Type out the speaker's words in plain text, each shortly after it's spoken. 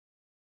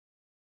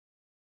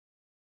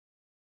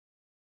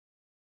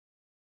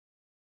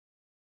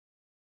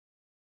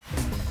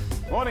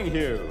Morning,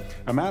 Hugh.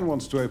 A man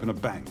wants to open a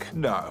bank.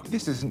 No,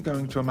 this isn't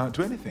going to amount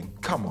to anything.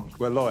 Come on.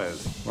 We're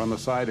lawyers. We're on the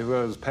side of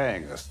whoever's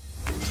paying us.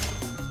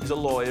 He's a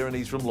lawyer and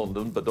he's from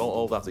London, but don't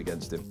hold that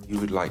against him. You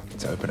would like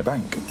to open a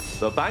bank?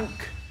 The Bank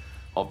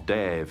of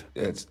Dave.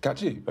 It's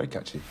catchy, very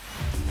catchy.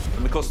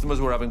 And the customers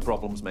were having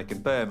problems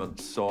making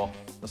payments, so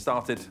I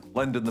started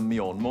lending them my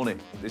own money.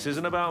 This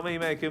isn't about me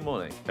making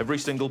money. Every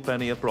single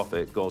penny of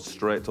profit goes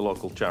straight to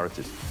local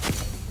charities.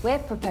 We're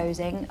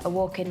proposing a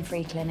walk-in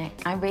free clinic.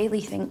 I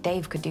really think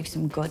Dave could do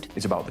some good.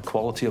 It's about the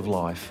quality of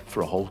life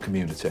for a whole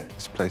community.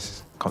 This place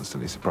is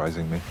constantly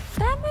surprising me.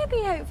 There may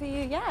be hope for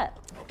you yet.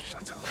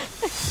 Shut up.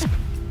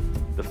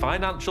 The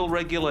Financial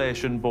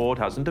Regulation Board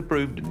hasn't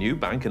approved a new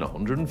bank in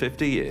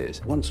 150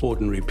 years. Once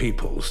ordinary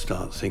people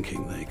start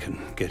thinking they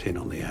can get in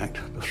on the act,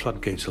 the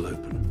floodgates will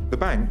open. The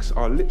banks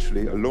are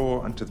literally a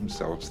law unto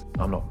themselves.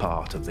 I'm not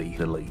part of the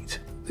elite.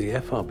 The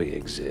FRB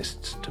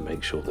exists to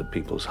make sure that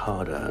people's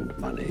hard-earned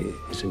money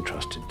is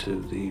entrusted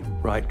to the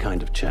right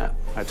kind of chap.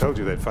 I told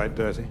you they'd fight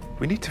dirty.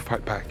 We need to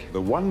fight back.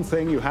 The one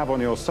thing you have on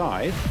your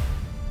side...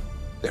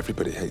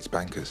 Everybody hates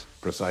bankers.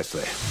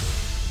 Precisely.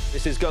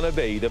 This is going to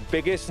be the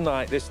biggest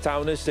night this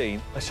town has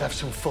seen. Let's have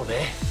some fun,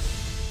 eh?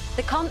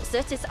 The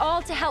concert is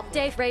all to help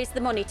Dave raise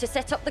the money to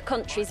set up the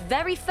country's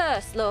very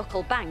first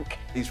local bank.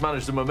 He's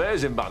managed some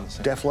amazing bands.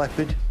 Def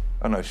Leppard.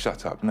 Oh, no,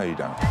 shut up. No, you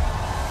don't.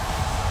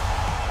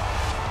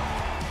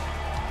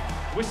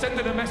 We're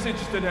sending a message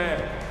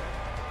today.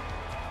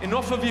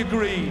 Enough of your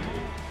greed.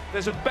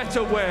 There's a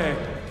better way.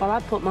 Well,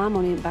 I'd put my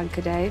money in Banker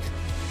Dave.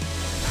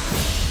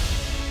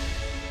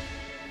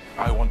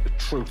 I want the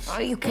truth. Oh,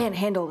 you can't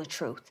handle the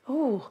truth.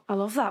 Oh, I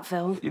love that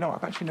film. You know,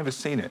 I've actually never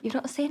seen it. You've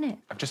not seen it?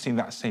 I've just seen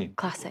that scene.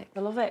 Classic. I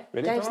love it.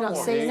 Really? Dave's not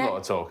seen it. What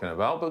are talking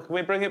about, but can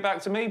we bring it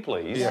back to me,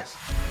 please? Yes.